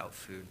gone without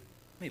food?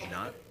 Maybe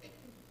not,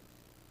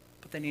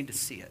 but they need to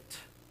see it.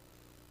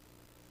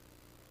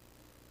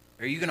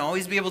 Are you going to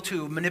always be able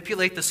to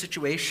manipulate the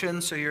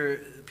situation so your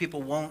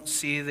people won't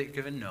see that you're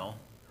giving? No.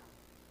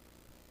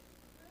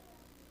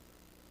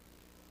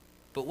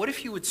 But what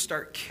if you would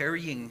start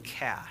carrying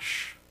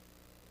cash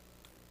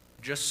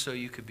just so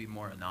you could be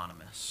more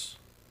anonymous?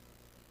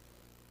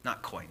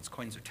 Not coins.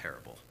 Coins are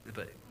terrible.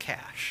 But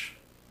cash.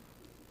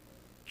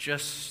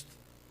 Just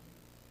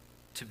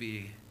to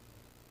be,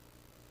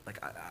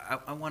 like,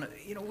 I want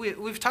to,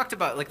 we've talked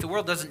about, like, the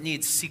world doesn't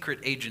need secret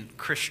agent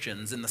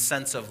Christians in the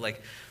sense of,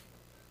 like,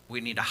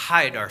 we need to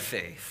hide our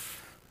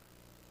faith.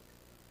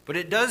 But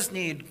it does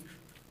need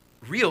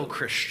real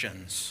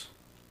Christians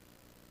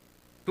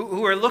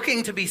who are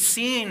looking to be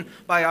seen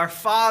by our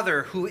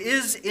Father who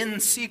is in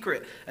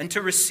secret and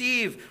to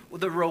receive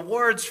the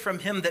rewards from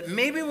Him that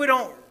maybe we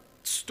don't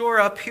store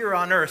up here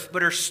on earth,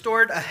 but are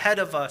stored ahead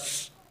of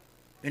us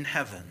in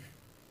heaven.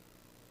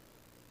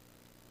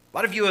 A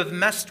lot of you have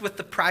messed with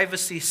the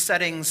privacy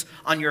settings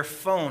on your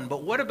phone,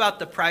 but what about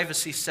the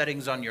privacy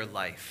settings on your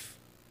life?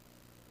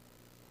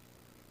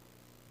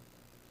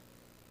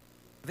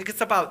 I think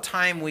it's about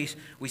time we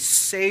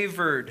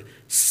savored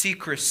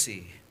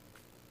secrecy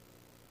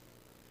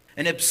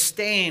and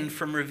abstained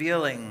from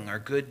revealing our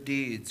good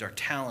deeds, our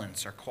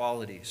talents, our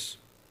qualities.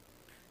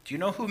 Do you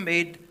know who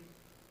made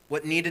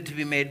what needed to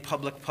be made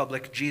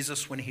public?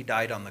 Jesus, when He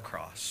died on the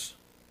cross.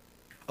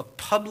 A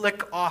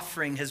public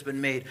offering has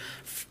been made.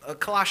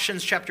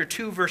 Colossians chapter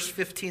 2, verse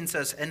 15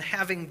 says, and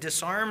having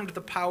disarmed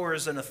the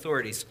powers and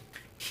authorities,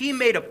 He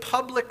made a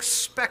public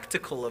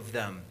spectacle of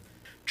them,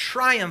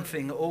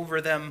 triumphing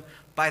over them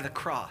by the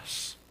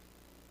cross.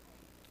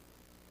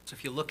 So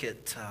if you look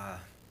at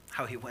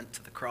how He went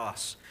to the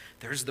cross,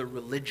 there's the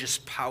religious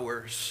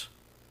powers.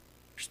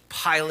 There's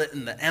Pilate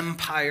and the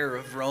empire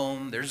of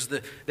Rome. There's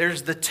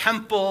the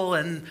temple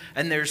and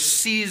there's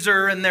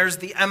Caesar and there's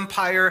the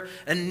empire,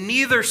 and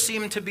neither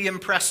seem to be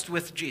impressed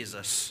with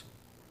Jesus.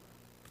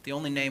 But the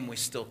only name we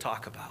still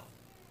talk about.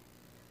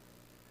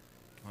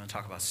 We want to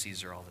talk about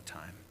Caesar all the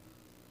time.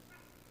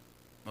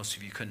 Most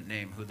of you couldn't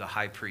name who the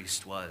high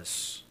priest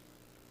was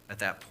at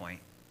that point.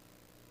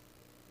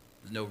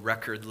 There's no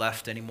record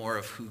left anymore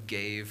of who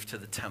gave to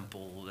the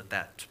temple at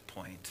that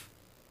point.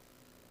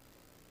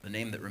 The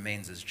name that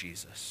remains is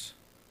Jesus.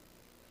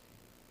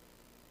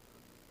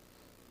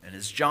 And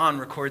as John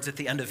records at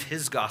the end of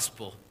his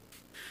gospel,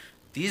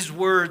 these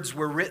words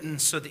were written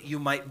so that you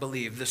might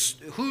believe.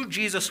 Who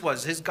Jesus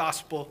was, his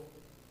gospel,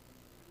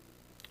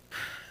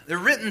 they're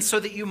written so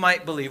that you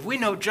might believe. We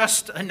know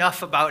just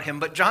enough about him,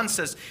 but John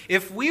says,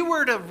 if we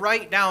were to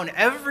write down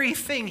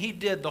everything he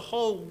did, the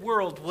whole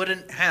world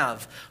wouldn't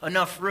have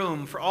enough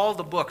room for all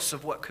the books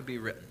of what could be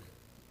written.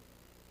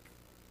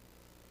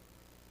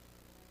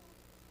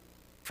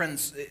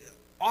 Friends,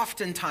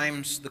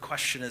 oftentimes the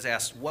question is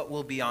asked, what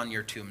will be on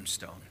your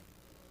tombstone?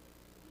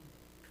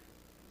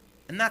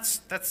 And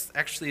that's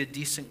actually a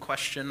decent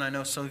question. I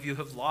know some of you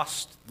have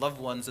lost loved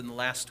ones in the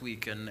last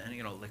week, and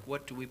like,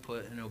 what do we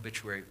put in an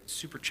obituary?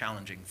 Super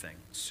challenging thing,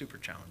 super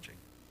challenging.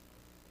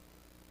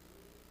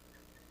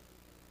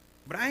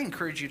 But I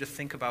encourage you to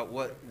think about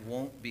what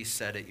won't be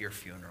said at your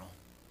funeral,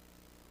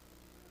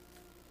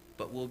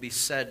 but will be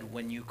said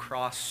when you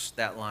cross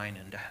that line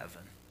into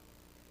heaven.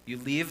 You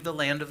leave the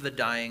land of the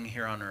dying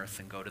here on earth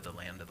and go to the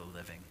land of the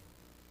living.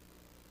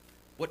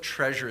 What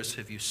treasures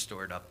have you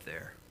stored up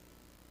there?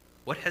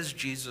 What has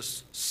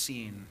Jesus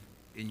seen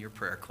in your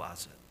prayer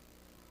closet?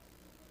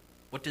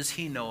 What does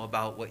he know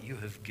about what you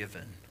have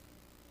given?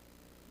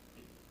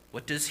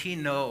 What does he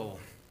know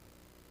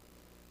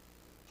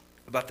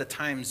about the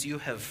times you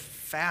have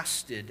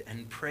fasted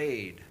and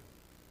prayed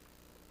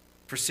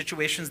for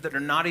situations that are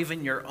not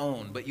even your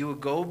own, but you would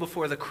go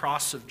before the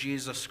cross of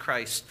Jesus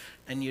Christ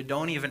and you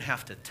don't even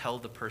have to tell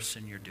the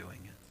person you're doing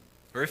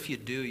it? Or if you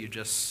do, you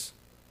just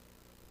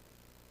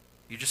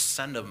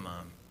send them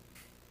an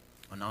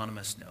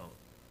anonymous note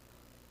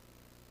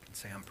and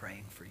say, I'm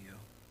praying for you.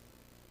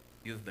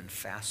 You have been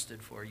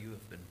fasted for. You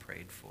have been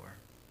prayed for.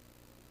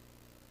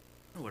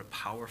 You know what a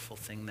powerful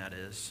thing that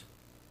is?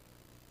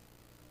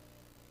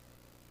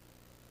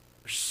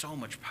 There's so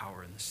much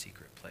power in the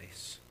secret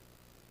place.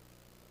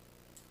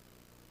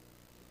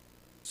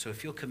 So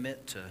if you'll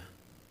commit to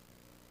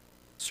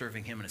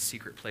serving him in a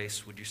secret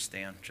place, would you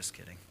stand? Just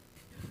kidding.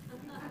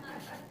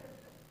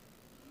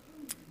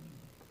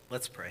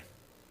 Let's pray.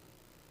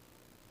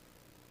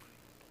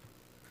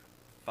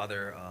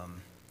 Father,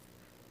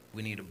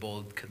 we need a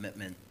bold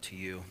commitment to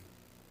you.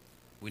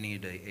 We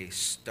need a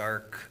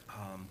stark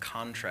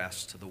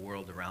contrast to the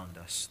world around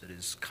us that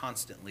is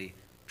constantly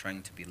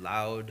trying to be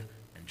loud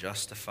and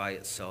justify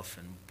itself.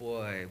 And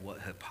boy,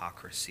 what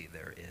hypocrisy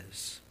there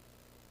is.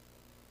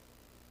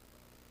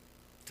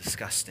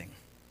 Disgusting.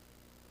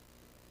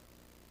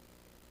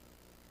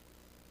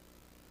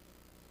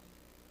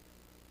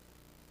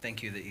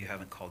 Thank you that you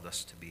haven't called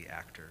us to be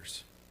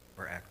actors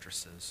or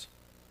actresses.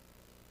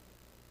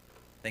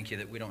 Thank you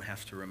that we don't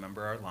have to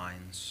remember our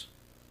lines,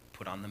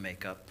 put on the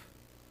makeup,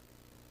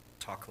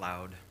 talk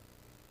loud,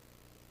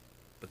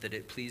 but that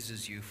it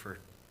pleases you for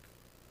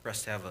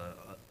us to have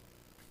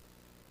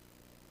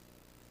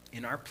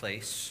in our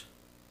place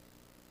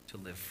to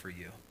live for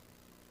you.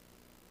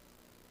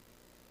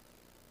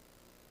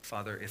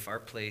 Father, if our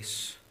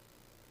place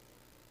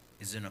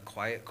is in a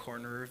quiet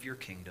corner of your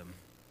kingdom,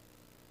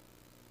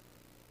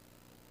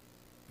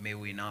 may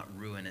we not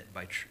ruin it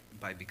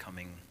by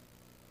becoming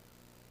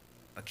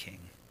a king.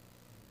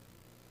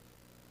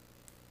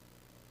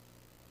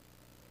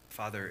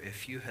 Father,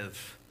 if you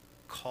have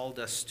called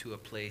us to a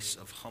place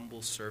of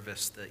humble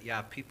service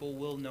that, people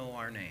will know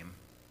our name,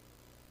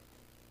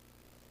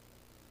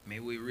 may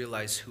we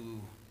realize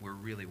who we're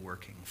really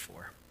working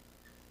for.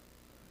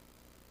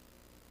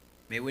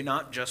 May we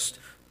not just,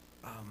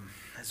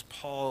 as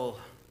Paul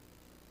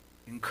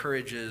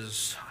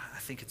encourages, I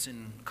think it's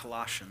in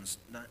Colossians,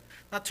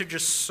 not to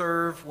just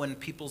serve when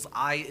people's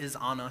eye is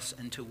on us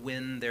and to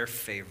win their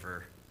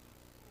favor.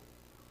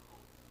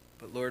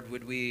 But Lord,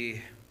 would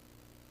we,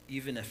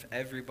 even if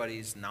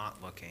everybody's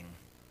not looking,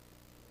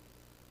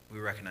 we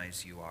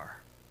recognize you are.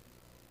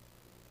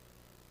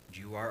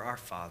 You are our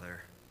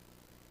Father.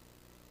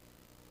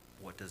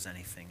 What does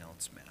anything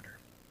else matter?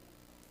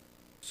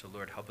 So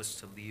Lord, help us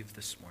to leave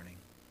this morning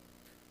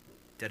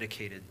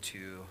dedicated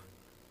to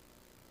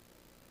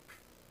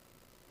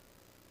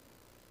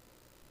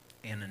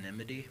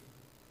anonymity,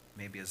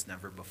 maybe as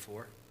never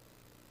before.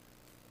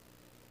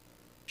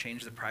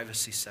 Change the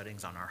privacy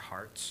settings on our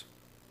hearts.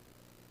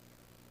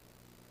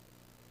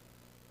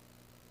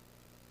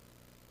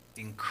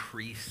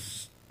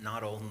 Increase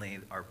not only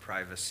our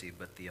privacy,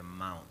 but the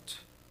amount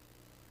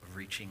of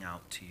reaching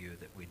out to you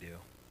that we do.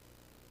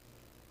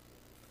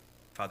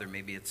 Father,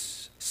 maybe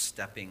it's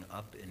stepping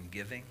up in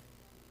giving.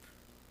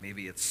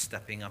 Maybe it's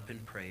stepping up in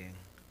praying.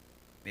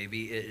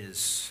 Maybe it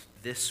is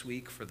this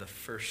week for the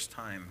first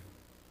time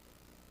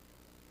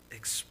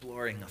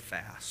exploring a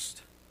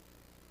fast.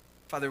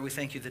 Father, we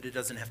thank you that it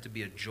doesn't have to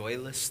be a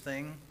joyless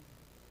thing,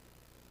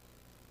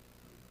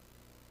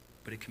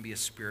 but it can be a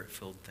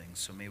spirit-filled thing.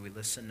 So may we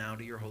listen now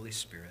to your Holy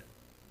Spirit,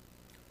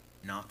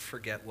 not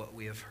forget what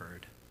we have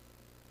heard.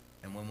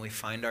 And when we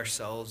find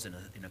ourselves in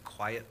a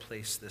quiet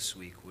place this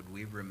week, would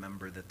we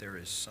remember that there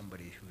is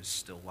somebody who is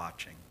still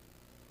watching?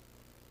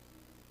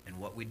 And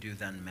what we do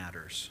then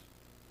matters.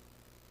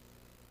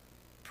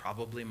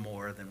 Probably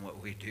more than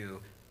what we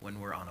do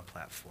when we're on a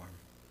platform.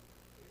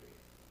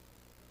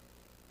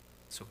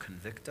 So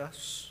convict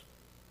us,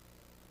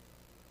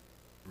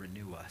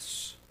 renew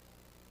us,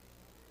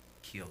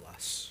 heal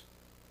us.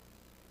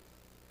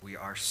 We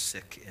are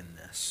sick in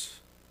this.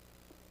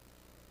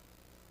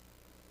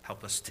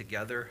 Help us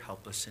together,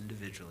 help us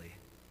individually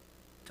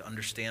to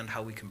understand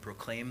how we can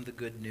proclaim the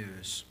good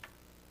news,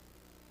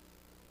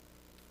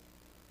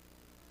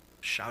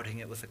 shouting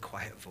it with a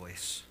quiet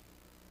voice.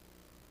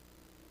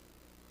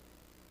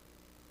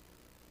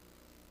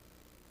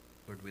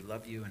 Lord, we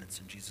love you, and it's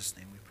in Jesus'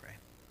 name we pray.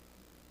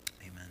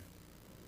 Amen.